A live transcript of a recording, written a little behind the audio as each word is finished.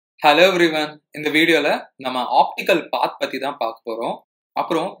Hello everyone. இந்த வீடியோல நம்ம ஆப்டிக்கல் பாத் பத்தி தான் பார்க்க போறோம்.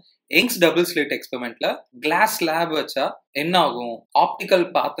 அப்புறம் Young's double slit எக்ஸ்பெரிமெண்ட்ல class slab வச்சா என்ன ஆகும், ஆப்டிக்கல்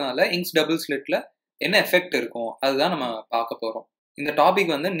பாத்னால யங்ஸ் டபுள் ஸ்லிட்ல என்ன எஃபெக்ட் இருக்கும், அதுதான் நம்ம பார்க்க போறோம். இந்த டாபிக்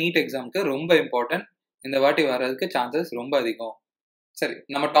வந்து நீட் எக்ஸாமுக்கு ரொம்ப இம்பார்ட்டன்ட். இந்த வாட்டி வர்றதுக்கு சான்சஸ் ரொம்ப அதிகம். சரி,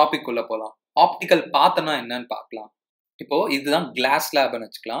 நம்ம டாபிக் உள்ள போலாம். ஆப்டிக்கல் பாத்னா என்னன்னு பார்க்கலாம். இப்போ இதுதான் கிளாஸ் ஸ்லாப்னு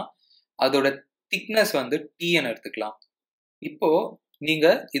வச்சுக்கலாம். அதோட திக்னஸ் வந்து T ன்னு எடுத்துக்கலாம். இப்போ நீங்க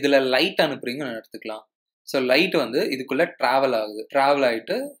இதுல லைட் அனுப்புறீங்கன்னு எடுத்துக்கலாம். ஸோ லைட் வந்து இதுக்குள்ள டிராவல் ஆகுது, டிராவல்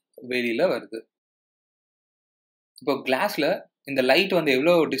ஆயிட்டு வெளியில வருது. இப்போ கிளாஸ்ல இந்த லைட் வந்து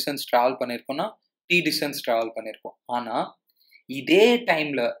எவ்வளவு distance travel பண்ணிருக்கோம்னா T distance travel பண்ணிருக்கோம். ஆனா இதே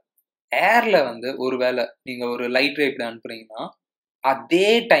டைம்ல ஏர்ல வந்து ஒருவேளை நீங்க ஒரு லைட் ரே இப்படி அனுப்புறீங்கன்னா அதே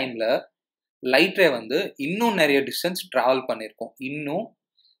டைம்ல லைட் ரே வந்து இன்னும் நிறைய டிஸ்டன்ஸ் டிராவல் பண்ணிருக்கோம். இன்னும்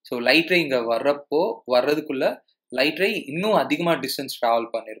ஸோ லைட் ரே இங்க வர்றதுக்குள்ள லைட் ரே இன்னும் அதிகமா டிஸ்டன்ஸ் டிராவல்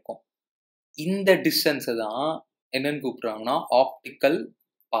பண்ணிருக்கோம். இந்த டிஸ்டன்ஸை தான் என்னன்னு கூப்பிடுறாங்கன்னா ஆப்டிக்கல்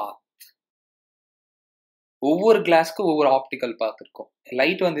பாத். ஒவ்வொரு கிளாஸ்க்கு ஒவ்வொரு ஆப்டிக்கல் பாத் இருக்கும்.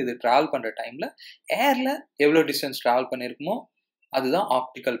 லைட் வந்து இது டிராவல் பண்ற டைம்ல ஏர்ல எவ்வளவு டிஸ்டன்ஸ் டிராவல் பண்ணிருக்குமோ அதுதான்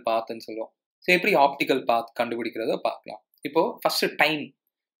ஆப்டிக்கல் பாத்ன்னு சொல்லுவோம். ஸோ எப்படி ஆப்டிக்கல் பாத் கண்டுபிடிக்கிறத பார்க்கலாம். இப்போ ஃபர்ஸ்ட்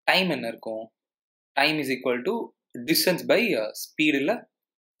டைம் என்ன இருக்கும், time is equal to distance by ஸ்பீடுல.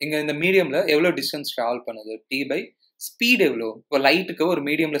 இங்க இந்த மீடியம்ல எவ்வளவு டிஸ்டன்ஸ் டிராவல் பண்ணுது, T பை ஸ்பீட் எவ்வளோ. இப்போ லைட்டுக்கு ஒரு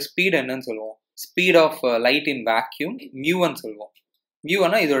மீடியம்ல ஸ்பீட் என்னன்னு சொல்லுவோம், speed of light in vacuum மியூன்னு சொல்லுவோம்.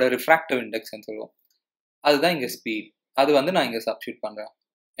 மியூனா இதோட ரிஃப்ராக்டிவ் இண்டெக்ஸ்ன்னு சொல்லுவோம். அதுதான் இங்க ஸ்பீட். அது வந்து நான் இங்க சப்ஸ்டியூட் பண்றேன்.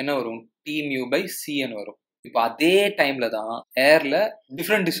 என்ன வரும், T மியூ பை Cன்னு வரும். இப்போ அதே டைம்ல தான் ஏர்ல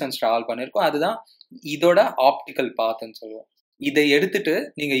டிஃப்ரெண்ட் டிஸ்டன்ஸ் டிராவல் பண்ணிருக்கோம். அதுதான் இதோட ஆப்டிக்கல் பாத்ன்னு சொல்லுவோம். இதை எடுத்துட்டு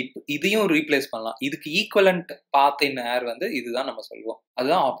நீங்க இதையும் ரீப்ளேஸ் பண்ணலாம். இதுக்கு ஈக்குவலண்ட் பாத் இன் ஏர் வந்து இதுதான் நம்ம சொல்லுவோம்.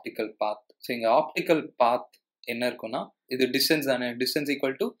 அதுதான் ஆப்டிக்கல் பாத். ஸோ இங்க ஆப்டிக்கல் பாத் என்ன இருக்குன்னா இது டிஸ்டன்ஸ் தானே, distance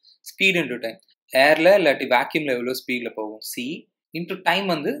equal to speed into time. ஏர்ல இல்லாட்டி வேக்யூம்ல எவ்வளோ ஸ்பீட்ல போகும், C இன்டு டைம்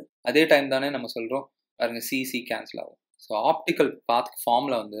வந்து அதே டைம் தானே நம்ம சொல்றோம். பாருங்க C கேன்சல் ஆகும். ஸோ ஆப்டிக்கல் பாத்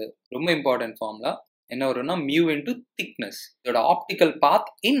ஃபார்முலா வந்து ரொம்ப இம்பார்ட்டன்ட் ஃபார்முலா. என்ன வரும்னா மியூ இன்டு திக்னஸ், இதோட ஆப்டிக்கல்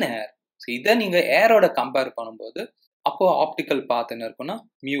பாத் இன் ஏர். ஸோ இதை நீங்க ஏரோட கம்பேர் பண்ணும்போது அப்போ ஆப்டிக்கல் பாத் என்ன இருக்குன்னா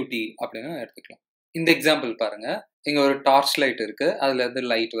மியூ T அப்படின்னு எடுத்துக்கலாம். இந்த எக்ஸாம்பிள் பாருங்க, இங்க ஒரு டார்ச் லைட் இருக்கு, அதுல இருந்து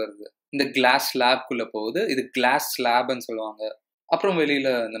லைட் வருது, இந்த கிளாஸ் ஸ்லாப்குள்ள போகுது. இது கிளாஸ் ஸ்லாப்னு சொல்லுவாங்க. அப்புறம் வெளியில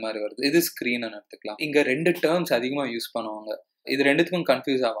இந்த மாதிரி வருது, இது ஸ்கிரீன் எடுத்துக்கலாம். இங்க ரெண்டு டேர்ம்ஸ் அதிகமா யூஸ் பண்ணுவாங்க, இது ரெண்டுத்துக்கும்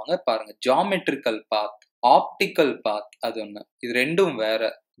கன்ஃபியூஸ் ஆவாங்க. பாருங்க, ஜியாமெட்ரிக்கல் பாத், ஆப்டிக்கல் பாத் அது ஒண்ணு. இது ரெண்டும் வேற.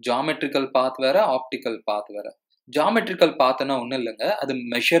 ஜியாமெட்ரிக்கல் பாத் வேற, ஆப்டிக்கல் பாத் வேற. ஜியாமெட்ரிக்கல் பாத்னா ஒன்றும் இல்லைங்க, அது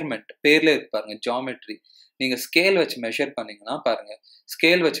மெஷர்மெண்ட். பேர்ல இருக்கு பாருங்க, ஜியாமெட்ரி. நீங்க ஸ்கேல் வச்சு மெஷர் பண்ணீங்கன்னா பாருங்க,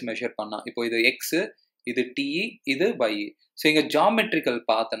 ஸ்கேல் வச்சு மெஷர் பண்ணா இப்போ இது எக்ஸ், இது T, இது Y. ஸோ இங்க geometrical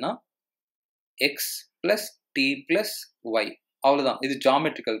பாத்னா X plus T plus Y, அவ்வளவுதான். இது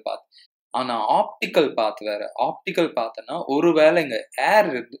ஜியாமெட்ரிக்கல் பாத். ஆனா ஆப்டிக்கல் பாத் வேற. ஆப்டிக்கல் பாத்னா ஒருவேளை இங்க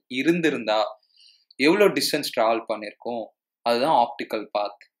ஏர் இருந்திருந்தா எவ்வளவு டிஸ்டன்ஸ் டிராவல் பண்ணிருக்கோம், அதுதான் ஆப்டிக்கல்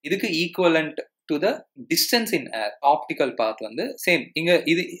பாத். இதுக்கு equivalent to the distance in air. Optical பாத் வந்து சேம். இங்க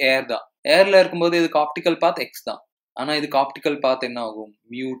இது ஏர் தான், ஏர்ல இருக்கும்போது இதுக்கு ஆப்டிக்கல் பாத் எக்ஸ் தான். ஆனா இதுக்கு ஆப்டிக்கல் பாத் என்ன ஆகும்,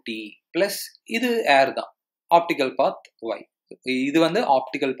 மியூ T பிளஸ் இது ஏர் தான், ஆப்டிக்கல் பாத் Y. இது வந்து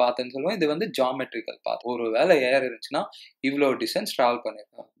ஆப்டிக்கல் பாத்ன்னு சொல்லுவோம். இது வந்து ஜியாமெட்ரிக்கல் பாத். ஒருவேளை ஏர் இருந்துச்சுன்னா இவ்வளோ டிஸ்டன்ஸ் டிராவல்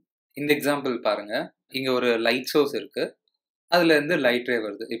பண்ணிருக்கோம். இந்த எக்ஸாம்பிள் பாருங்க, இங்க ஒரு லைட் சோர்ஸ் இருக்கு, அதுல இருந்து லைட் ரே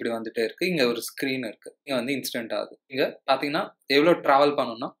வருது, இப்படி வந்துட்டே இருக்கு. இங்க ஒரு ஸ்கிரீன் இருக்கு, இங்க வந்து இன்சிடென்ட் ஆகுது. இங்க பாத்தீங்கன்னா எவ்வளவு டிராவல்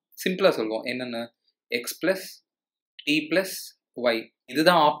பண்ணணும்னா சிம்பிளா சொல்லுவோம், என்னென்ன X plus T plus Y.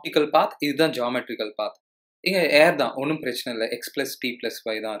 இதுதான் ஆப்டிக்கல் பாத், இதுதான் ஜியாமெட்ரிக்கல் பாத். இங்க ஏர் தான், ஒன்றும் பிரச்சனை இல்லை, X plus T plus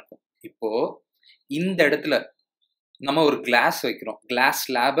Y தான் இருக்கும். இப்போ இந்த இடத்துல நம்ம ஒரு கிளாஸ் வைக்கிறோம், கிளாஸ்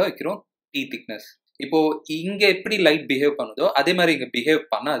ஸ்லாபை வைக்கிறோம், T திக்னஸ். இப்போ இங்க எப்படி லைட் பிஹேவ் பண்ணுதோ அதே மாதிரி இங்க பிஹேவ்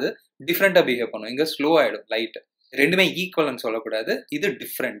பண்ணாது, டிஃப்ரெண்டா பிஹேவ் பண்ணும். இங்க ஸ்லோ ஆயிடும் லைட். ரெண்டுமே ஈக்குவல்னு சொல்லக்கூடாது, இது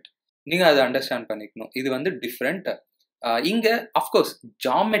டிஃப்ரெண்ட். நீங்க அதை அண்டர்ஸ்டாண்ட் பண்ணிக்கணும், இது வந்து டிஃப்ரெண்ட். இங்க அஃப்கோர்ஸ்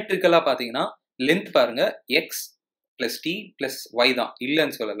ஜியாமெட்ரிக்கலா பாத்தீங்கன்னா லென்த் பாருங்க, X plus T plus Y தான்,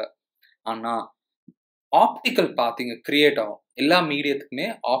 இல்லைன்னு சொல்லல. ஆனா ஆப்டிக்கல் பாத் இங்க கிரியேட் ஆகும். எல்லா மீடியத்துக்குமே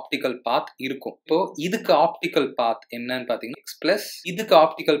ஆப்டிக்கல் பாத் இருக்கும். இப்போ இதுக்கு ஆப்டிக்கல் பாத் என்னன்னு பாத்தீங்கன்னா எக்ஸ் பிளஸ், இதுக்கு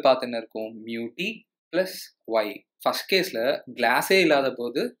ஆப்டிக்கல் பாத் என்ன இருக்கும், mu T plus Y. First கேஸ்ல கிளாஸே இல்லாத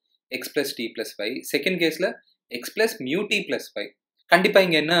போது X plus T plus Y, second கேஸ்ல X plus mu T plus Y. கண்டிப்பா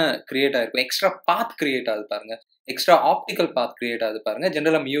இங்க என்ன கிரியேட் ஆயிருக்கும், எக்ஸ்ட்ரா பாத் கிரியேட் ஆகுது பாருங்க, எக்ஸ்ட்ரா ஆப்டிக்கல் பாத் கிரியேட் ஆகுது பாருங்க.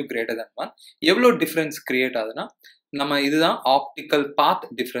 ஜெனரலா மியூ கிரேட்டர் தன் 1. எவ்வளவு டிஃபரன்ஸ் கிரியேட் ஆகுதுன்னா நம்ம இதுதான் ஆப்டிக்கல் பாத்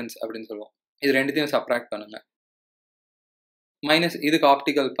டிஃபரன்ஸ் அப்படின்னு சொல்லுவோம். இது ரெண்டுத்தையும் சப்ராக்ட் பண்ணுங்க, மைனஸ் இதுக்கு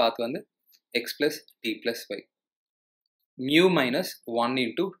ஆப்டிக்கல் பாத் வந்து X plus T plus Y, mu minus 1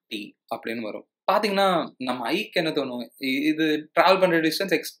 into T அப்படின்னு வரும். பார்த்தீங்கன்னா, நம்ம ஐக்கு என்ன தோணும்? இது டிராவல் பண்ற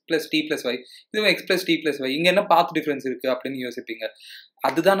டிஸ்டன்ஸ் x + t + y. இதுவும் x + t + y. இங்க என்ன பாத் டிஃபரன்ஸ் இருக்கு அப்படின்னு யோசிப்பீங்க.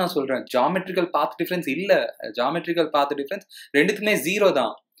 அதுதான் நான் சொல்றேன். ஜியோமெட்ரிக்கல் பாத் டிஃபரன்ஸ் இல்ல. ஜியோமெட்ரிக்கல் பாத் டிஃபரன்ஸ் 2த்துக்குமே 0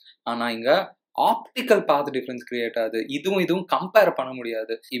 தான். ஆனா இங்க ஆப்டிகல் பாத் டிஃபரன்ஸ் கிரியேட் ஆகுது. இதுவும் கம்பேர் பண்ண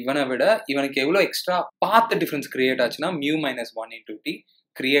முடியாது. இவனை விட இவனுக்கு எவ்வளவு எக்ஸ்ட்ரா பாத் டிஃபரன்ஸ் கிரியேட் ஆச்சுன்னா mu - 1 × t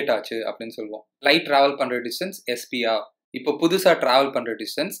கிரியேட் ஆச்சு அப்படின்னு சொல்லுவோம். லைட் டிராவல் பண்ற டிஸ்டன்ஸ் SP-ஆ? இப்போ புதுசா டிராவல் பண்ற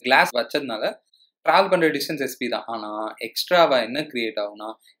டிஸ்டன்ஸ் கிளாஸ் வச்சதுனால டிராவல் பண்ற டிஸ்டன்ஸ் SP தான். ஆனா எக்ஸ்ட்ராவா என்ன கிரியேட் ஆகும்னா,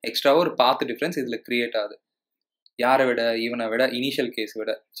 எக்ஸ்ட்ராவா ஒரு பாத் டிஃபரன்ஸ் இதுல கிரியேட் ஆகுது. யாரை விட? இவனை விட, இனிஷியல் கேஸ்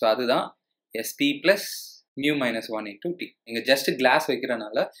விட. ஸோ அதுதான் SP + mu - 1 × t. நீங்க ஜஸ்ட் கிளாஸ்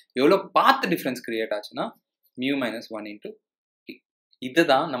வைக்கிறனால எவ்வளோ பாத் டிஃபரன்ஸ் கிரியேட் ஆச்சுன்னா mu - 1 × t.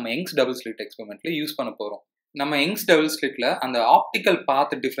 இதுதான் நம்ம யங்ஸ் டபுள் ஸ்லிட் எக்ஸ்பெரிமெண்ட்ல யூஸ் பண்ண போறோம். நம்ம யங்ஸ் டபுள் ஸ்லிட்ல அந்த ஆப்டிக்கல்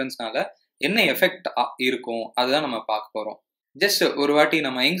பாத் டிஃபரன்ஸ்னால என்ன எஃபெக்ட் இருக்கும் அதுதான் நம்ம பார்க்க போறோம். ஜஸ்ட் ஒரு வாட்டி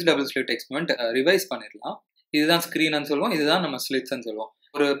நம்ம Young's double slit experiment revise பண்ணிடலாம். இதுதான் ஸ்க்ரீன்னு சொல்லுவோம், இதுதான் நம்ம ஸ்லிட்ஸ்ன்னு சொல்லுவோம்.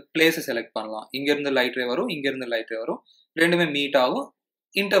 ஒரு பிளேஸை செலக்ட் பண்ணலாம். இங்க இருந்து லைட் ரே வரும், இங்க இருந்து லைட் ரே வரும். ரெண்டுமே மீட் ஆகும்,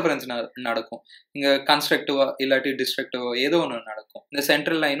 இன்டர்ஃபரன்ஸ் நடக்கும். இங்க கன்ஸ்ட்ரக்டிவா இல்லாட்டி டிஸ்ட்ரக்டிவா ஏதோ ஒன்று நடக்கும். இந்த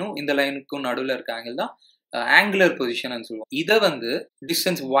சென்ட்ரல் லைனும் இந்த லைனுக்கும் நடுவில் இருக்க ஆங்கிள் தான் ஆங்குலர் பொசிஷன் சொல்லுவோம். இதை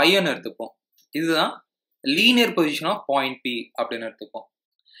டிஸ்டன்ஸ் ஒய்ன்னு எடுத்துப்போம். இதுதான் linear position of point P அப்படின்னு எடுத்துப்போம்.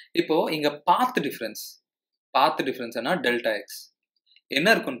 இப்போ இங்க பாத் டிஃபரன்ஸ்னா டெல்டா எக்ஸ் என்ன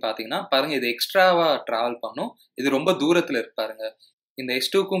இருக்குன்னு பாத்தீங்கன்னா, பாருங்க இது எக்ஸ்ட்ராவா டிராவல் பண்ணும். இது ரொம்ப தூரத்துல இருக்கு பாருங்க. இந்த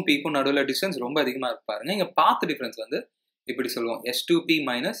S2க்கும் Pக்கும் நடுவில் டிஸ்டன்ஸ் ரொம்ப அதிகமா இருக்கு பாருங்க. இங்க பாத் டிஃபரன்ஸ் இப்படி சொல்லுவோம், S2P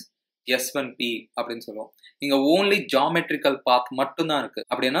 - S1P அப்படின்னு சொல்லுவோம். இங்க ஓன்லி ஜியோமெட்ரிக்கல் பாத் மட்டும் தான் இருக்கு.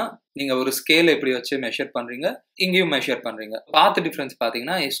 அப்படின்னா நீங்க ஒரு ஸ்கேல் எப்படி வச்சு மெஷர் பண்றீங்க, இங்கேயும் மெஷர் பண்றீங்க. பாத் டிஃபரன்ஸ்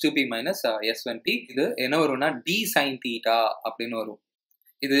பாத்தீங்கன்னா S2P - S1P. இது என்ன வரும்னா d sin θ அப்படின்னு வரும்.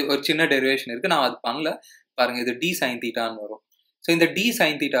 இது ஒரு சின்ன டெரிவேஷன் இருக்கு, நான் அது பண்ணல பாருங்க. இது d sin θன்னு வரும். ஸோ இந்த d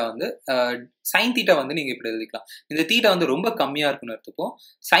sin θ sin θ நீங்க இப்படி எழுதிக்கலாம். இந்த தீட்டா ரொம்ப கம்மியா இருக்குன்னு எடுத்துப்போம்.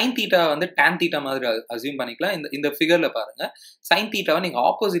 sin θ tan θ மாதிரி அசியூம் பண்ணிக்கலாம். இந்த ஃபிகர்ல பாருங்க, sin θ நீங்க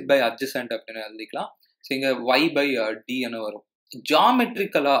ஆப்போசிட் பை அட்ஜசன்ட் அப்படின்னு எழுதிக்கலாம். ஸோ இங்க y பை d என்ன வரும்.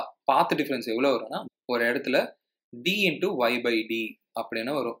 ஜியோமெட்ரிக்கலா பாத் டிஃபரன்ஸ் எவ்வளவு வரும்னா, ஒரு இடத்துல d × y பை d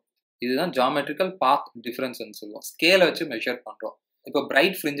அப்படின்னு வரும். இதுதான் ஜியோமெட்ரிக்கல் பாத் டிஃபரன்ஸ் சொல்லுவோம். ஸ்கேலை வச்சு மெஷர் பண்றோம். இப்போ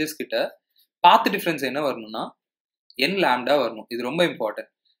பிரைட் ஃப்ரிஞ்சஸ் கிட்ட பாத் டிஃபரன்ஸ் என்ன வரணும்னா n lambda வரணும். இது ரொம்ப இம்பார்ட்டன்ட்.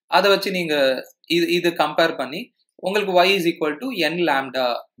 அதை வச்சு நீங்க இது கம்பேர் பண்ணி உங்களுக்கு y = n lambda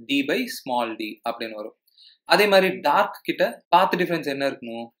d by small d அப்படின்னு வரும். அதே மாதிரி டார்க் கிட்ட பாத் டிஃபரன்ஸ் என்ன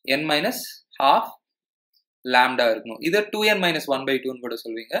இருக்கணும்? n - ½ lambda இருக்கணும். இதை 2n - 1/2 கூட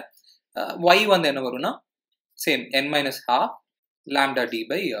சொல்வீங்க. y என்ன வரும்னா same n - ½ lambda d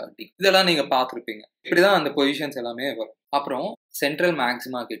by d. இதெல்லாம் நீங்க பார்த்துருப்பீங்க. இப்படிதான் அந்த பொசிஷன்ஸ் எல்லாமே வரும். அப்புறம் சென்ட்ரல்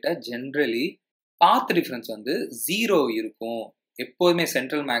மேக்ஸிமா கிட்ட ஜென்ரலி பாத் டிஃபரன்ஸ் 0 இருக்கும். எப்போதுமே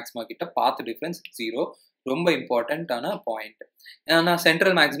சென்ட்ரல் மேக்ஸிமா கிட்ட பாத் டிஃபரன்ஸ் 0 ரொம்ப இம்பார்ட்டன்டான பாயிண்ட். ஏன்னா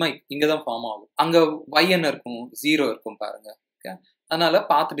சென்ட்ரல் மேக்ஸிமா இங்க தான் ஃபார்ம் ஆகும். அங்க y என்ன இருக்கும்? 0 இருக்கும் பாருங்க. அதனால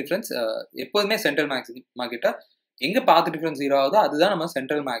பாத் டிஃபரன்ஸ் எப்போதுமே சென்ட்ரல் மேக்ஸிமா கிட்ட எங்க பாத் டிஃபரன்ஸ் 0 ஆகுதோ அதுதான் நம்ம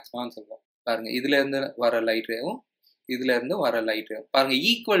சென்ட்ரல் மேக்ஸிமான்னு சொல்லுவோம். பாருங்க, இதுல இருந்து வர லைட் ரேவும் இதுல இருந்து வர லைட் ரே பாருங்க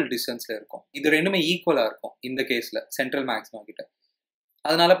ஈக்குவல் டிஸ்டன்ஸ்ல இருக்கும். இது ரெண்டுமே ஈக்குவலா இருக்கும் இந்த கேஸ்ல சென்ட்ரல் மேக்ஸிமா கிட்ட.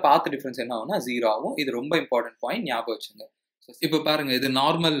 அதனால பாத் டிஃபரன்ஸ் என்ன ஆகும்னா 0 ஆகும். இது ரொம்ப இம்பார்ட்டன்ட் பாயிண்ட், ஞாபகம் வச்சுங்க. இப்போ பாருங்க, இது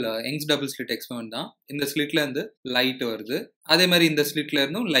normal Young's double slit experiment தான். இந்த ஸ்லிட்ல இருந்து லைட் வருது, அதே மாதிரி இந்த ஸ்லிட்ல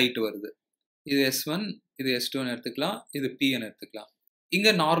இருந்தும் லைட் வருது. இது S1, இது S2ன்னு எடுத்துக்கலாம், இது Pன்னு எடுத்துக்கலாம்.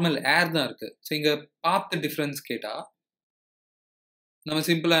 இங்க நார்மல் ஏர் தான் இருக்கு. ஸோ இங்க பாத் டிஃபரன்ஸ் கேட்டா நம்ம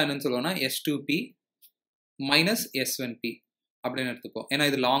சிம்பிளா என்னன்னு சொல்லுவோம்னா S2P - S1P அப்படின்னு எடுத்துப்போம். ஏன்னா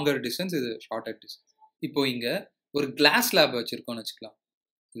இது லாங்கர் டிஸ்டன்ஸ், இது ஷார்ட்டர் டிஸ்டன்ஸ். இப்போ இங்க ஒரு கிளாஸ் லேப் வச்சிருக்கோம்னு வச்சுக்கலாம்.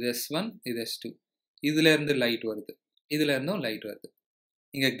 இது S1, இது S2. இதுல இருந்து லைட் வருது, இதுல இருந்தும் லைட் வருது.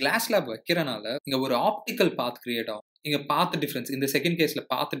 இங்க கிளாஸ் லேப் வைக்கிறனால இங்க ஒரு ஆப்டிக்கல் பாத் கிரியேட் ஆகும். இங்க பாத் டிஃபரன்ஸ், இந்த செகண்ட் கேஸ்ல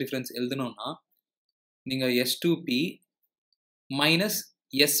பாத் டிஃபரன்ஸ் எழுதணும்னா நீங்க S2P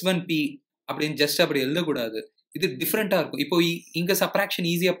 - S1P அப்படின்னு ஜஸ்ட் அப்படி எழுதக்கூடாது. இது டிஃப்ரெண்டா இருக்கும். இப்போ இங்க சப்ராக்ஷன்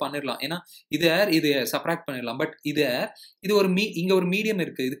ஈஸியா பண்ணிடலாம். ஏன்னா இது ஏர், இது சப்ராக்ட் பண்ணிடலாம். பட் இது ஏர், இது இங்க ஒரு மீடியம்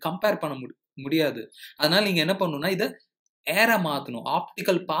இருக்கு. இது கம்பேர் பண்ண முடியாது. அதனால நீங்க என்ன பண்ணணும்னா இதை ஏரா மாத்தணும்,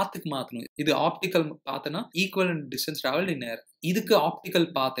 ஆப்டிக்கல் பாத்துக்கு மாத்தணும். இது ஆப்டிக்கல் பாத்னா ஈக்குவலன்ட் டிஸ்டன்ஸ் டிராவல்ட் இன் ஏர். இதுக்கு ஆப்டிக்கல்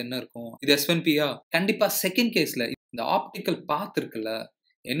பாத் என்ன இருக்கும்? இது S1P-யா? கண்டிப்பா செகண்ட் கேஸ்ல இந்த ஆப்டிக்கல் பாத் இருக்குல்ல,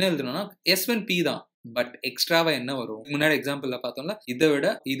 என்ன எழுதணும்னா S1P தான். பட் எக்ஸ்ட்ராவா என்ன வரும்? முன்னாடி எக்ஸாம்பிள்ல பார்த்தோம்ல, இதை விட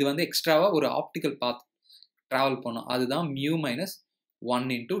இது எக்ஸ்ட்ராவா ஒரு ஆப்டிக்கல் பாத் டிராவல் பண்ணும். அதுதான் mu - 1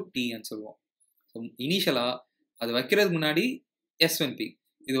 × t ன்னு சொல்லுவோம். ஸோ இனிஷியலா அது வைக்கிறதுக்கு முன்னாடி S1P,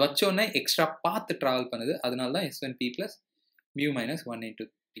 இது வச்ச உடனே எக்ஸ்ட்ரா பாத் டிராவல் பண்ணுது. அதனால தான் S1P + mu - 1 ×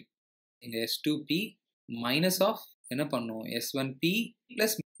 t. இங்க S2P மைனஸ் ஆஃப் என்ன பண்ணும்? S1P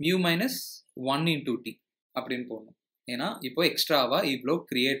 + mu minus 1 into t அப்படின்னு போடணும். ஏன்னா இப்போ எக்ஸ்ட்ராவா இவ்வளோ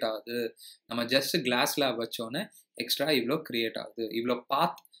கிரியேட் ஆகுது. நம்ம ஜஸ்ட் கிளாஸ் லேப் வச்சோன்னே எக்ஸ்ட்ரா இவ்வளோ கிரியேட் ஆகுது, இவ்வளோ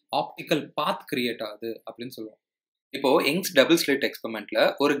பாத் ஆப்டிக்கல் பாத் கிரியேட் ஆகுது அப்படின்னு சொல்லுவோம். இப்போ யங்ஸ் டபுள் ஸ்லிட் எக்ஸ்பெரிமெண்ட்ல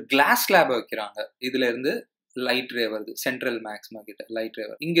ஒரு கிளாஸ் லேப் வைக்கிறாங்க. இதுல இருந்து லைட் ரே வருது, சென்ட்ரல் மேக்ஸிமா கிட்ட லைட் ரே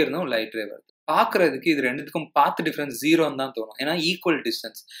வருது, இங்க இருந்தும் லைட் ரே வருது. பாக்குறதுக்கு இது ரெண்டுத்துக்கும் பாத் டிஃபரன்ஸ் 0 தான் தோணும், ஏன்னா ஈக்குவல்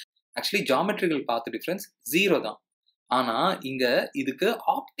டிஸ்டன்ஸ். ஆக்சுவலி ஜியோமெட்ரிக்கல் பாத் டிஃபரன்ஸ் 0 தான். ஆனா இங்க இதுக்கு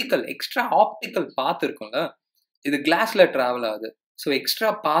ஆப்டிக்கல் எக்ஸ்ட்ரா ஆப்டிக்கல் பாத் இருக்கும்ல, இது கிளாஸ்ல டிராவல் ஆகுது. ஸோ எக்ஸ்ட்ரா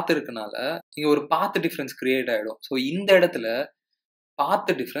பாத் இருக்கனால இங்க ஒரு பாத் டிஃபரன்ஸ் கிரியேட் ஆயிடும். ஸோ இந்த இடத்துல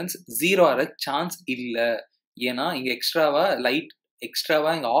பாத் டிஃபரன்ஸ் 0 ஆக சான்ஸ் இல்லை. ஏன்னா இங்க எக்ஸ்ட்ராவா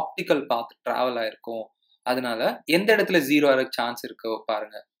இங்க ஆப்டிக்கல் பாத் டிராவல் ஆயிருக்கும். அதனால எந்த இடத்துல 0 ஆக சான்ஸ் இருக்கோ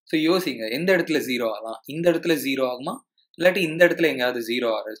பாருங்க. ஸோ யோசிங்க, எந்த இடத்துல 0 ஆகலாம்? இந்த இடத்துல 0 ஆகுமா, இல்லாட்டி இந்த இடத்துல எங்கேயாவது 0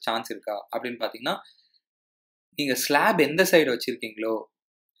 ஆக சான்ஸ் இருக்கா அப்படின்னு பாத்தீங்கன்னா, நீங்க ஸ்லாப் எந்த சைடு வச்சிருக்கீங்களோ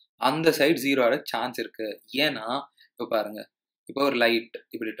அந்த சைடு 0 ஆக சான்ஸ் இருக்கு. ஏன்னா இப்போ பாருங்க, இப்போ ஒரு லைட்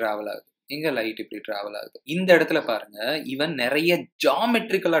இப்படி டிராவல் ஆகுது, இங்க லைட் இப்படி டிராவல் ஆகுது. இந்த இடத்துல பாருங்க, இவன் நிறைய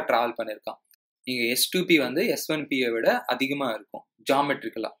ஜியோமெட்ரிக்கலா டிராவல் பண்ணிருக்கான். நீங்க S2P வந்து S1P விட அதிகமா இருக்கும்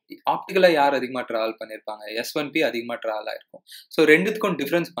ஜியோமெட்ரிக்கலா. ஆப்டிக்கலா யார் அதிகமா டிராவல் பண்ணிருப்பாங்க? S1P அதிகமா டிராவல் ஆயிருக்கும். ஸோ ரெண்டுத்துக்கும்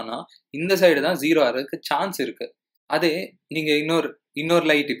டிஃபரன்ஸ் பண்ணா இந்த சைடு தான் 0 ஆகிறதுக்கு சான்ஸ் இருக்கு. அதே நீங்க இன்னொரு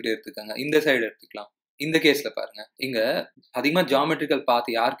லைட் இப்படி எடுத்துக்கோங்க, இந்த சைடு எடுத்துக்கலாம். இந்த கேஸ்ல பாருங்க, இங்க அதிகமா ஜியோமெட்ரிக்கல் பாத்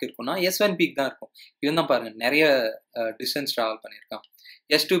யாருக்கு இருக்கும்னா S1P தான் இருக்கும். இவன் தான் பாருங்க நிறைய டிஸ்டன்ஸ் டிராவல் பண்ணிருக்கான்.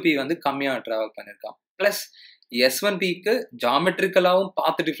 S2P வந்து கம்மியா டிராவல் பண்ணிருக்கான். பிளஸ் S1Pக்கு ஜியோமெட்ரிக்கலாவும்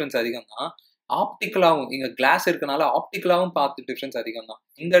பாத் டிஃபரன்ஸ் அதிகம் தான், ஆப்டிக்கலாவும் இங்க கிளாஸ் இருக்கனால ஆப்டிக்கலாவும் பாத் டிஃபரன்ஸ் அதிகம் தான்.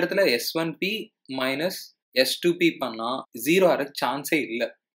 இந்த இடத்துல S1P மைனஸ் S2P பண்ணா 0 ஆக சான்ஸே இல்லை.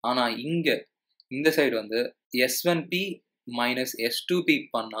 ஆனா இங்க இந்த சைடு வந்து S1P மைனஸ் S2P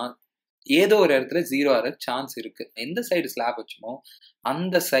பண்ணா ஏதோ ஒரு இடத்துல 0 ஆக சான்ஸ் இருக்கு. எந்த சைடு ஸ்லாப் வச்சுமோ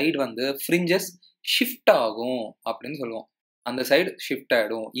அந்த சைடு வந்து ஃப்ரிஞ்சஸ் ஷிஃப்ட் ஆகும் அப்படின்னு சொல்லுவோம். அந்த சைடு ஷிஃப்ட்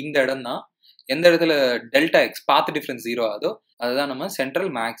ஆயிடும். இந்த இடம் தான் எந்த இடத்துல டெல்டா எக்ஸ் பாத் டிஃபரன்ஸ் 0 ஆகுதோ அதுதான் நம்ம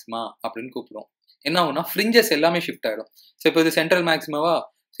சென்ட்ரல் மேக்ஸிமா அப்படின்னு கூப்பிடுவோம். என்ன ஆகும்னா ஃப்ரிஞ்சஸ் எல்லாமே ஷிஃப்ட் ஆயிடும். ஸோ இப்போ இது சென்ட்ரல் மேக்ஸிமாவா,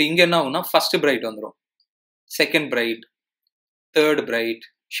 ஸோ இங்க என்ன ஆகும்னா ஃபர்ஸ்ட் பிரைட் வந்துடும், second bright, third bright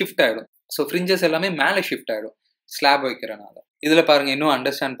shift ஆயிடும். ஸோ ஃப்ரிஞ்சஸ் எல்லாமே மேலே ஷிஃப்ட் ஆயிடும் ஸ்லாப் வைக்கிறனால. இதுல பாருங்க, இன்னும்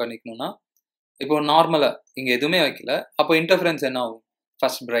அண்டர்ஸ்டாண்ட் பண்ணிக்கணும்னா, இப்போ நார்மலா இங்க எதுவுமே வைக்கல, அப்போ இன்டர்ஃபரன்ஸ் என்ன ஆகும்?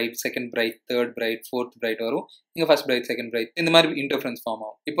 First bright, second bright, third bright, fourth bright வரும். இங்க ஃபர்ஸ்ட் பிரைட், செகண்ட் பிரைட், இந்த மாதிரி இன்டர்ஃபரன்ஸ் ஃபார்ம்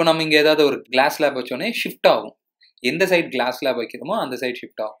ஆகும். இப்போ நம்ம இங்க ஏதாவது ஒரு கிளாஸ் லேப் வச்சோன்னே ஷிஃப்ட் ஆகும். எந்த சைடு கிளாஸ் லேப் வைக்கிறோமோ அந்த சைடு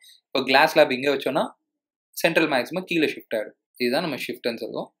ஷிஃப்ட் ஆகும். இப்போ கிளாஸ் லேப் இங்க வச்சோம்னா சென்ட்ரல் மேக்ஸிமம் கீழே ஷிஃப்ட் ஆயிடும். இதுதான் நம்ம ஷிஃப்ட்னு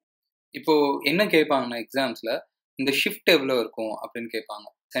சொல்லுவோம். இப்போ என்ன கேட்பாங்கன்னா எக்ஸாம்ஸ்ல, இந்த ஷிஃப்ட் எவ்வளோ இருக்கும் அப்படின்னு கேட்பாங்க.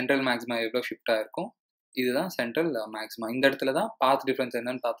 சென்ட்ரல் மேக்ஸிமா எவ்வளோ ஷிஃப்ட் ஆயிருக்கும், இதுதான் சென்ட்ரல் மேக்ஸிமா. இந்த இடத்துல தான் பாத் டிஃபரன்ஸ்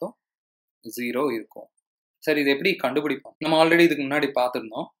என்னன்னு பார்த்தோம், 0 இருக்கும். சரி, இது எப்படி கண்டுபிடிப்போம்? நம்ம ஆல்ரெடி இதுக்கு முன்னாடி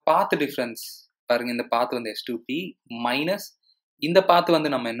பார்த்துருந்தோம். பாத் டிஃபரன்ஸ் பாருங்க, இந்த பாத் வந்து S2P மைனஸ் இந்த பாத்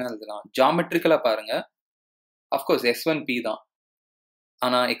வந்து நம்ம என்ன எழுதலாம்? ஜியோமெட்ரிக்கலா பாருங்க, அஃப்கோர்ஸ் S1P தான்.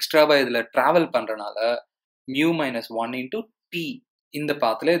 ஆனா எக்ஸ்ட்ராவா இதுல travel பண்றனால mu minus 1 into t இந்த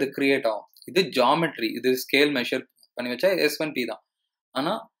பாத்துல இது கிரியேட் ஆகும். இது ஜியோமெட்ரி, இது ஸ்கேல் மெஷர் பண்ணி வச்சா S1P தான்.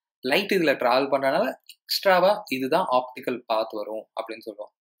 ஆனா லைட் இதுல டிராவல் பண்றனால எக்ஸ்ட்ராவா இதுதான் ஆப்டிக்கல் பாத் வரும் அப்படின்னு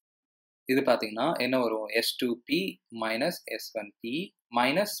சொல்லுவோம். இது பாத்தீங்கன்னா என்ன வரும்? S2P minus S1P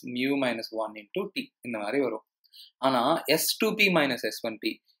minus mu minus 1 into t இந்த மாதிரி வரும். ஆனா S2P minus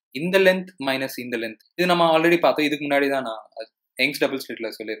S1P இந்த லென்த் மைனஸ் இந்த லென்த், இது நம்ம ஆல்ரெடி பார்த்தோம். இதுக்கு முன்னாடி தான் நான் யங்ஸ் டபுள் ஸ்லிட்ல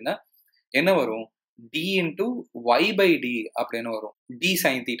சொல்லியிருந்தேன். என்ன வரும்? d into y by d அப்படின்னு வரும். d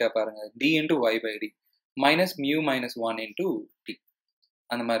sin theta பாருங்க, d into y by d minus mu minus 1 into t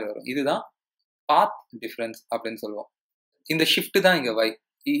அந்த மாதிரி வரும். இதுதான் பாத் டிஃபரன்ஸ் அப்படின்னு சொல்லுவோம். இந்த ஷிஃப்ட் தான் இங்க y,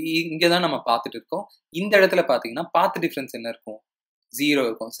 இங்க தான் நம்ம பார்த்துட்டு இருக்கோம். இந்த இடத்துல பாத்தீங்கன்னா பாத் டிஃபரன்ஸ் என்ன இருக்கும்? 0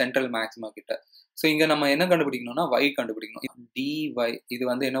 இருக்கும் சென்ட்ரல் மேக்ஸிமா கிட்ட. ஸோ இங்க நம்ம என்ன கண்டுபிடிக்கணும்னா y கண்டுபிடிக்கணும். dy இது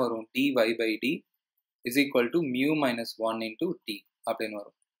வந்து என்ன வரும்? dy by d is equal to mu minus 1 into t அப்படின்னு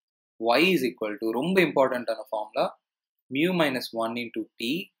வரும். y is equal to ரொம்ப இம்பார்ட்டன்டான formula mu minus 1 into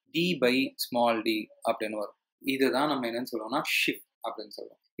t d by small d அப்படின்னு வரும். இதுதான் நம்ம என்னன்னு சொல்லுவோம்னா ஷிஃப்ட் அப்படின்னு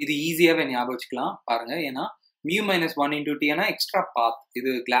சொல்லுவோம். இது ஈஸியாவே ஞாபகம் வச்சுக்கலாம் பாருங்க. ஏன்னா mu minus 1 into t ஏன்னா எக்ஸ்ட்ரா பாத், இது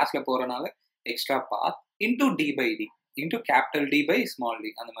கிளாஸ்ல போறனால extra path into d by d into capital D by small d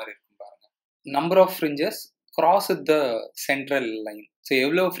அந்த மாதிரி இருக்கும் பாருங்க. Number of fringes cross the central line. So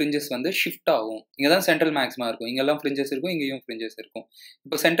எவ்வளோ ஃப்ரிஞ்சஸ் வந்து ஷிஃப்ட் ஆகும்? இங்கே தான் சென்ட்ரல் மேக்ஸிமா இருக்கும், இங்கெல்லாம் ஃப்ரிஞ்சஸ் இருக்கும், இங்கேயும் ஃப்ரிஞ்சஸ் இருக்கும்.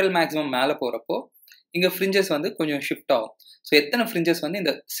 இப்போ சென்ட்ரல் மேக்ஸிமம் மேலே போகிறப்போ இங்கே ஃப்ரிஞ்சஸ் வந்து கொஞ்சம் ஷிஃப்ட் ஆகும். ஸோ எத்தனை ஃப்ரிஞ்சஸ் வந்து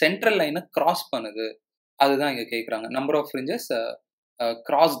இந்த சென்ட்ரல் லைனை கிராஸ் பண்ணுது அதுதான் இங்கே கேட்குறாங்க. Number of fringes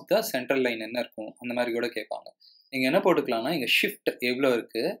cross the central line என்ன இருக்கும் அந்த மாதிரி கூட கேட்பாங்க. நீங்கள் என்ன போட்டுக்கலாம்னா இங்கே ஷிஃப்ட் எவ்வளோ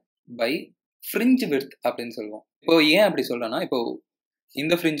இருக்குது பை ஃப்ரிஞ்ச் விட்த் அப்படின்னு சொல்லுவோம். இப்போ ஏன் அப்படி சொல்கிறேன்னா, இப்போ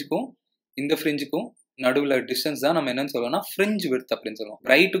இந்த ஃப்ரிஞ்சுக்கும் இந்த ஃப்ரிஞ்சுக்கும் நடுவில் டிஸ்டன்ஸ் தான் நம்ம என்னன்னு சொல்லுவோம்னா ஃப்ரிஞ்ச் விட்த் அப்படின்னு சொல்லுவோம்.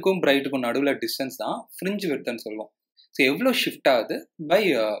 பிரைட்டுக்கும் நடுவில் டிஸ்டன்ஸ் தான் ஃப்ரிஞ்ச் விட்த்னு சொல்லுவோம். ஸோ எவ்வளோ ஷிஃப்ட் ஆகுது பை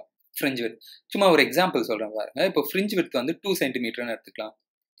ஃப்ரிஞ்ச் விட்த். சும்மா ஒரு எக்ஸாம்பிள் சொல்கிறேன் பாருங்க. இப்போ ஃப்ரிஞ்ச் விட்த் வந்து 2 சென்டிமீட்டர்னு எடுத்துக்கலாம்.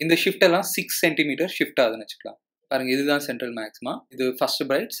 இந்த ஷிஃப்ட் எல்லாம் 6 சென்டிமீட்டர் ஷிஃப்ட் ஆகுதுன்னு வச்சுக்கலாம். பாருங்க, இதுதான் சென்ட்ரல் மேக்ஸிமா. இது first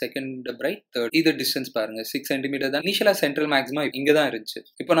bright, second bright, third. இது டிஸ்டன்ஸ் பாருங்க 6 சென்டிமீட்டர் தான். இனிஷியலா சென்ட்ரல் மேக்ஸிமா இங்க தான் இருந்துச்சு.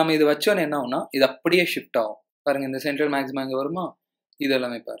 இப்போ நம்ம இது வச்சோன்னு என்ன ஆகும்னா இது அப்படியே ஷிஃப்ட் ஆகும். பாருங்க, இந்த சென்ட்ரல் மேக்ஸிமா இங்க வருமா, இது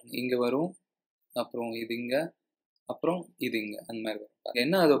எல்லாமே பாருங்க இங்க வரும், அப்புறம் இது இங்க, அப்புறம் இது இங்க, அந்த மாதிரி வரும்.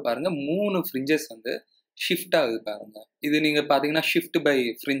 என்ன ஆகுது பாருங்க, 3 ஃப்ரிஞ்சஸ் வந்து ஷிஃப்ட் ஆகுது பாருங்க. இது நீங்க பாத்தீங்கன்னா ஷிஃப்ட் பை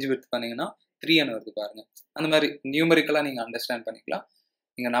ஃப்ரிஞ்ச் விட்த் பண்ணீங்கன்னா 3 வருது பாருங்க. அந்த மாதிரி நியூமரிக்கலா நீங்க அண்டர்ஸ்டாண்ட் பண்ணிக்கலாம்.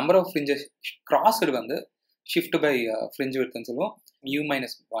 நீங்க நம்பர் ஆஃப் ஃப்ரிஞ்சஸ் கிராஸ்டு வந்து shift by fringe width ன்னு சொல்லுவோம். mu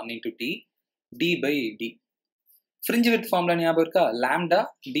minus 1 into t d by d. fringe width formula ஞாபகம் இருக்கா? lambda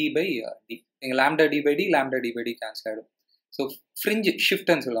d by d. நீங்க lambda d by d cancel ஆயிடும். ஸோ fringe shift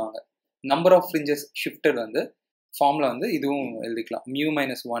ன்னு சொல்லுவாங்க. நம்பர் ஆஃப் fringes shifted வந்து ஃபார்முலா வந்து இதுவும் எழுதிக்கலாம். mu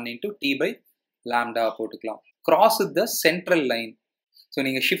minus 1 into t by lambda போட்டுக்கலாம். cross the central line. So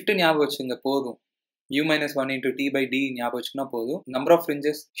நீங்க shift ஞாபகம் வச்சுங்க போதும். u minus 1 into t by d ஞாபகம் வச்சுன்னா போதும். நம்பர் ஆஃப்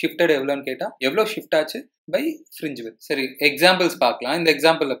ஃப்ரிஞ்சஸ் ஷிஃப்டட் எவ்வளோன்னு கேட்டா எவ்வளோ ஷிஃப்ட் ஆச்சு பை ஃப்ரிஞ்ச் வித். சரி, எக்ஸாம்பிள்ஸ் பார்க்கலாம். இந்த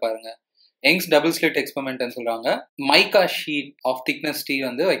எக்ஸாம்பிள்ல பாருங்க, யங்ஸ் டபுள் ஸ்லிட் எக்ஸ்பெரிமெண்ட்னு சொல்றாங்க. மைக்கா ஷீட் ஆஃப் திக்னஸ் டி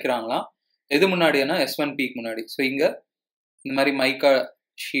வந்து வைக்கிறாங்களாம். எது முன்னாடினா S1 பீக் முன்னாடி. ஸோ இங்க இந்த மாதிரி மைக்கா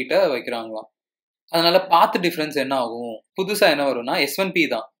ஷீட்டை வைக்கிறாங்களாம். அதனால பாத் டிஃபரன்ஸ் என்ன ஆகும்? புதுசா என்ன வரும்னா S1 பி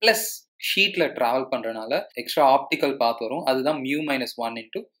தான் பிளஸ் ஷீட்ல டிராவல் பண்றதுனால எக்ஸ்ட்ரா ஆப்டிக்கல் பாத் வரும். அதுதான் mu minus 1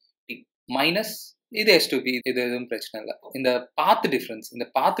 into t minus இது S2P. இது எதுவும் பிரச்சனை இல்லை. இந்த பாத்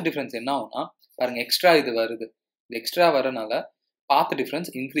டிஃபரன்ஸ் என்ன ஆகும்னா பாருங்க, எக்ஸ்ட்ரா இது வருது. இது எக்ஸ்ட்ரா வரனால பாத் டிஃபரன்ஸ்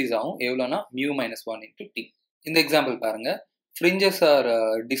இன்க்ரீஸ் ஆகும். எவ்வளோனா mu minus 1 into t. இந்த எக்ஸாம்பிள் பாருங்க, fringes are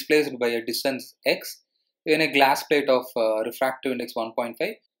displaced by a distance x when a glass plate of refractive index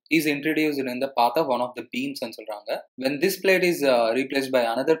 1.5 is introduced in the path of one of the beams ன்னு சொல்றாங்க. When this plate is replaced by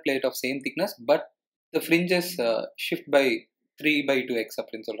another plate of same thickness but the fringes shift by 3/2x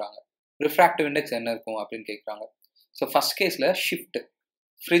அப்படின்னு சொல்றாங்க. Refractive index என்ன இருக்கும் அப்படின்னு கேட்குறாங்க. So first கேஸில் shift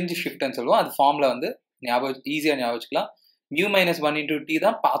fringe ஷிஃப்ட்னு சொல்லுவோம். அது ஃபார்மில் வந்து ஈஸியாக ஞாபகம் வச்சுக்கலாம். mu minus 1 into t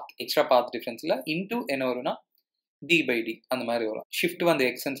தான் பாத், எக்ஸ்ட்ரா பாத் டிஃபரன்ஸில் இன்டூ என்ன வரும்னா d by d அந்த மாதிரி வரும். ஷிஃப்ட் வந்து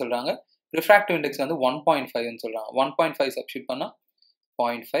எக்ஸ்ன்னு சொல்கிறாங்க. ரிஃப்ராக்டிவ் இண்டெக்ஸ் வந்து 1.5ன்னு சொல்கிறாங்க. 1.5 சப்ஸ்டியூட் பண்ணால்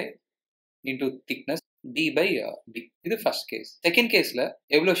 0.5 into thickness d by d. இது ஃபர்ஸ்ட் கேஸ். செகண்ட் கேஸில்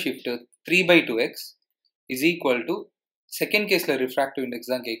எவ்வளோ shift 3/2x is equal to second கேஸ்ல ரிஃப்ராக்டிவ்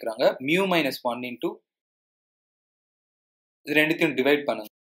இண்டெக்ஸ் தான் கேட்குறாங்க. mu minus 1 into இது ரெண்டுத்தையும் டிவைட்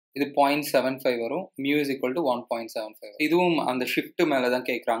பண்ணுங்க. இது 0.75 வரும். mu is equal to 1.75. இதுவும் அந்த ஷிஃப்ட் மேலே தான்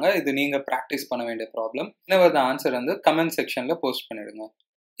கேட்குறாங்க. இது நீங்கள் ப்ராக்டிஸ் பண்ண வேண்டிய ப்ராப்ளம். இன்னொரு ஆன்சர் வந்து கமெண்ட் செக்ஷனில் போஸ்ட் பண்ணிடுங்க.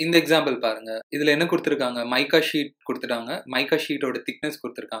 இந்த எக்ஸாம்பிள் பாருங்க, இதில் என்ன கொடுத்துருக்காங்க? மைக்கா ஷீட் கொடுத்துட்டாங்க. மைக்கா ஷீட்டோட திக்னஸ்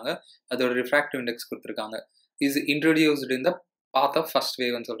கொடுத்துருக்காங்க. அதோட ரிஃப்ராக்டிவ் இண்டெக்ஸ் கொடுத்துருக்காங்க. Is introduced in the path of first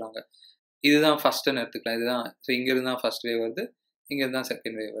வேவ்னு சொல்கிறாங்க. இதுதான் ஃபர்ஸ்ட்னு எடுத்துக்கலாம். இதுதான். ஸோ இங்கிருந்து தான் ஃபர்ஸ்ட் வேவ் வருது, இங்கிருந்து தான்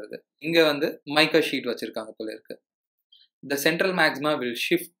செகண்ட் வேவ் வருது. இங்கே வந்து மைக்கா ஷீட் வச்சுருக்காங்க போல இருக்கு. The central maxima will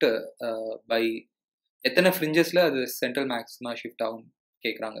shift by எத்தனை ஃப்ரிஞ்சஸில் அது சென்ட்ரல் மேக்ஸிமா ஷிஃப்ட் ஆகும்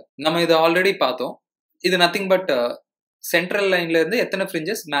கேட்குறாங்க. நம்ம இதை ஆல்ரெடி பார்த்தோம். இது நத்திங் பட் சென்ட்ரல் லைன்லேருந்து எத்தனை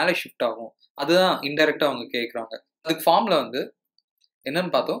ஃப்ரிஞ்சஸ் மேலே ஷிஃப்ட் ஆகும் அதுதான் இன்டெரக்டாக அவங்க கேட்குறாங்க. அதுக்கு ஃபார்மில் வந்து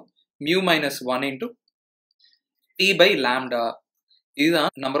என்னன்னு பார்த்தோம், mu minus 1 into t by lambda.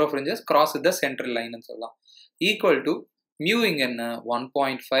 இதுதான் number of fringes cross the central லைன்னு சொல்லலாம். ஈக்குவல் டு மியூ இங்கே என்ன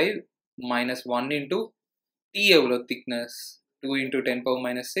 1.5 minus 1 into t எவ்வளோ thickness 2 into 10 power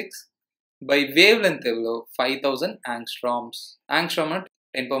minus 6 by wavelength எவ்வளோ 5000 angstroms. ஆங்ஸ்ட்ராம்னா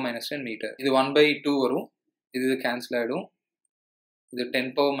 10 power minus 10 metre. இது 1/2 வரும். இது கேன்சல் ஆகிடும். இது 10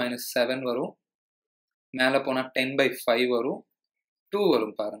 power minus 7 வரும். மேலே போனால் 10/5 வரும். 2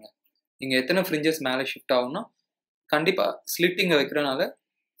 வரும். பாருங்க இங்கே எத்தனை ஃப்ரிஞ்சஸ் மேலே ஷிஃப்ட் ஆகும்னா கண்டிப்பாக ஸ்லிட்டிங்கை வைக்கிறனால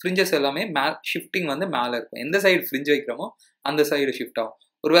ஃப்ரிஞ்சஸ் எல்லாமே ஷிஃப்டிங் வந்து மேலே இருக்கும். எந்த சைடு ஃப்ரிஞ்ச் வைக்கிறோமோ அந்த சைடு ஷிஃப்ட் ஆகும்.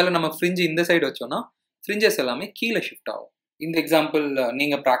 ஒருவேளை நம்ம ஃப்ரிஞ்சு இந்த சைடு வச்சோம்னா ஃப்ரிஞ்சஸ் எல்லாமே கீழே ஷிஃப்ட் ஆகும். இந்த எக்ஸாம்பிள்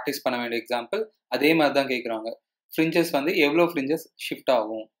நீங்கள் ப்ராக்டிஸ் பண்ண வேண்டிய எக்ஸாம்பிள். அதே மாதிரி தான் கேட்குறாங்க. ஃப்ரிஞ்சஸ் வந்து எவ்வளோ ஃப்ரிஞ்சஸ் ஷிஃப்ட்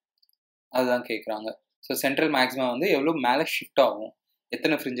ஆகும் அதுதான் கேட்குறாங்க. ஸோ சென்ட்ரல் மேக்ஸிமா வந்து எவ்வளோ மேலே ஷிஃப்ட் ஆகும்,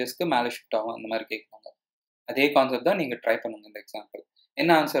 எத்தனை ஃப்ரிஞ்சஸ்க்கு மேலே ஷிஃப்ட் ஆகும் அந்த மாதிரி கேட்குறாங்க. அதே கான்செப்ட் தான் நீங்கள் ட்ரை பண்ணுங்க. இந்த எக்ஸாம்பிள்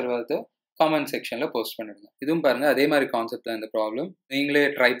என்ன ஆன்சர் வருது காமெண்ட் செக்ஷனில் போஸ்ட் பண்ணிடுங்க. இதுவும் பாருங்கள் அதே மாதிரி கான்செப்ட் தான் இந்த ப்ராப்ளம். நீங்களே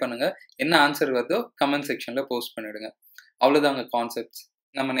ட்ரை பண்ணுங்கள். என்ன ஆன்சர் வருதோ கமெண்ட் செக்ஷனில் போஸ்ட் பண்ணிடுங்க. அவ்வளோதாங்க கான்செப்ட்ஸ்.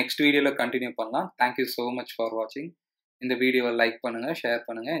 நம்ம நெக்ஸ்ட் வீடியோவில் கண்டினியூ பண்ணலாம். தேங்க்யூ ஸோ மச் ஃபார் வாட்சிங். இந்த வீடியோவை லைக் பண்ணுங்கள், ஷேர்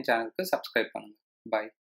பண்ணுங்கள், என் சேனலுக்கு சப்ஸ்கிரைப் பண்ணுங்கள். பாய்.